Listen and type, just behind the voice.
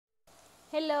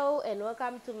Hello and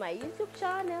welcome to my YouTube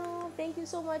channel. Thank you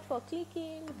so much for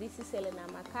clicking. This is Helena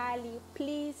Makali.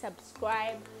 Please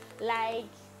subscribe, like,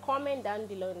 comment down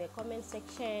below in the comment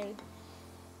section.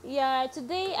 Yeah,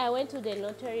 today I went to the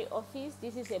notary office.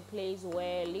 This is a place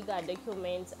where legal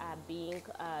documents are being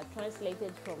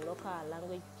translated from local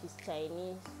language, which is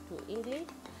Chinese, to English.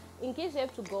 In case you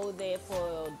have to go there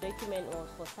for a document or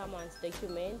for someone's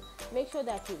document, make sure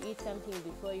that you eat something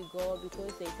before you go,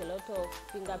 because there's a lot of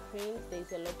fingerprints,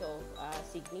 there's a lot of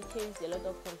signatures, a lot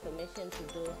of confirmation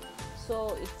to do.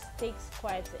 So it takes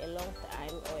quite a long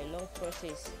time or a long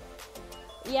process.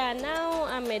 Yeah, now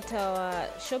I'm at our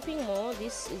shopping mall.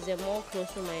 This is a mall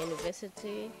close to my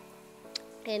university.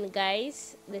 And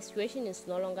guys, the situation is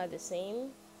no longer the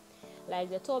same.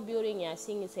 Like the tall building you are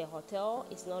seeing is a hotel.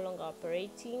 It's no longer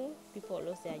operating. People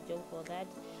lost their job for that.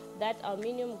 That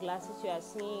aluminium glasses you are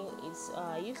seeing is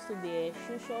used to be a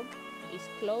shoe shop. It's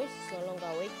closed. It's no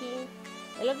longer working.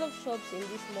 A lot of shops in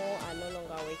this mall are no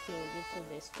longer working due to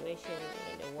the situation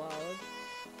in the world.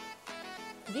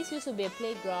 This used to be a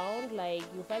playground. Like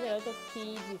you find a lot of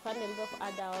kids, you find a lot of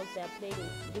adults. They are playing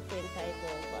different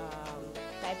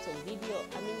types of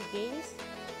games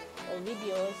or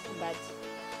videos, but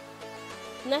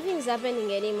nothing is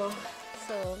happening anymore.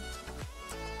 So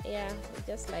yeah,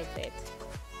 just like that.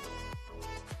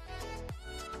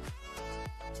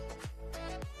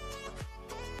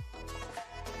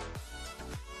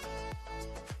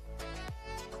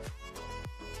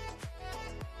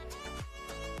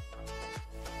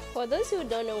 For those who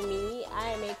don't know me, I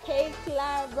am a cake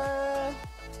lover.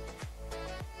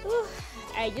 Ooh,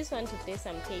 I just want to taste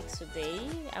some cakes today.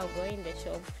 I'll go in the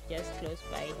shop just close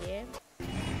by here.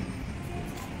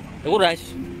 Đủ rice.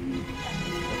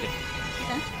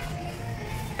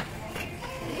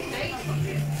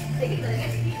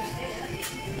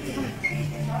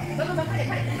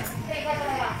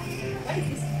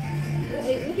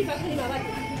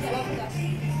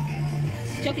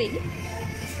 Chocolate.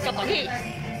 Chocolate.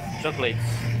 Chocolate.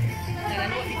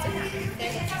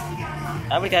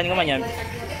 African có mà nhận.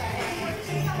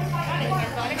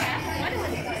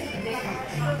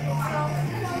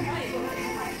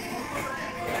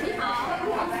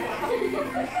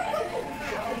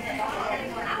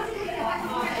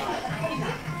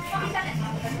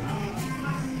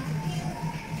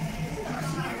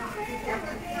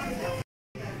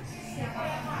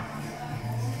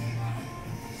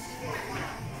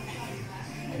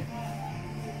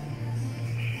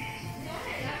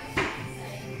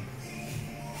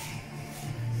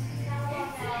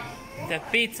 The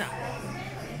pizza.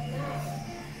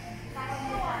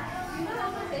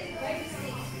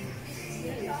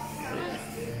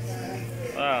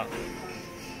 Wow.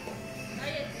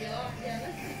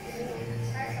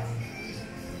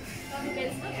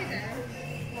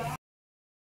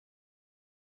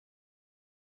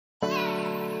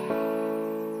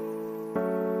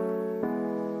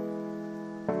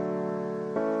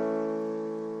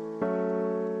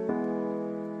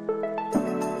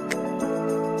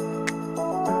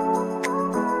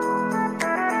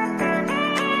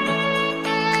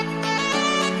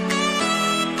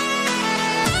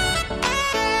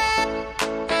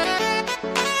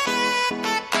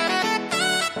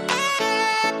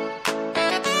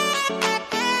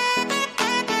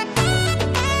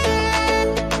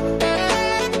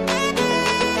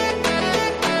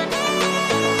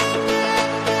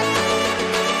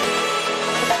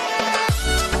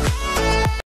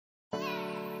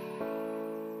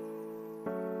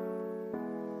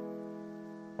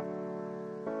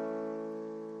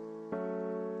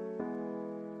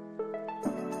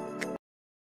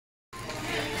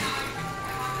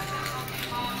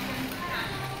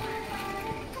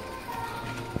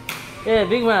 Ê,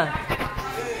 Big Man.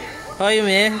 How are you,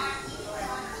 man?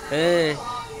 Hey.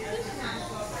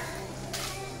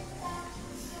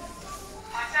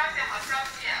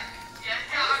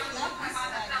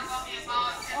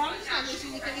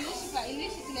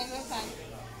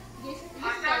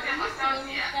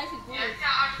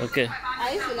 Okay.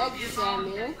 I used to like this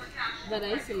meal, but I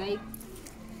used to like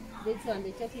this one,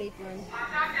 the chocolate one.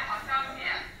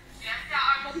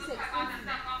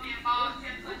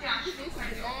 But it's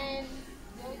expensive.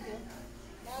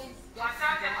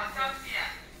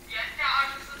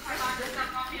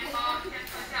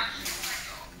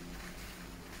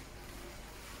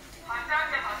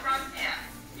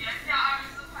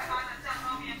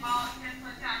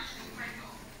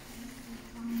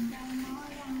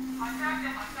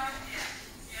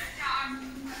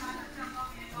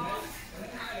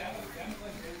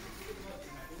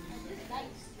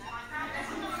 This is the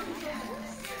line, Jojo.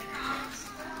 Now it's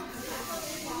just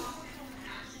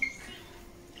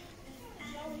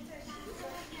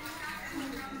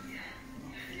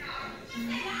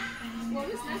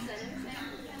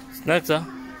Next, This one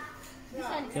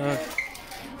is yeah,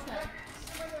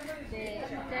 the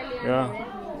Italian yeah. red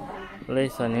meat.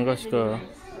 Lisa, English ko.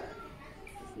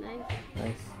 It's nice.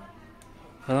 Nice.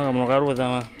 Ano ka mo karu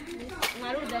tama?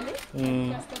 Maruda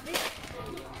ni? Just a bit.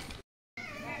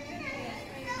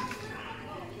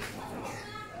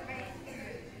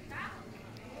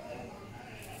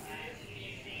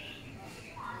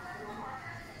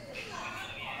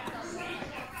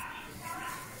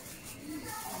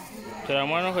 Cara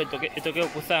mana ko ito ke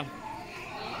ukusam.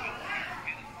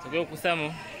 Ito ke ukusam mo.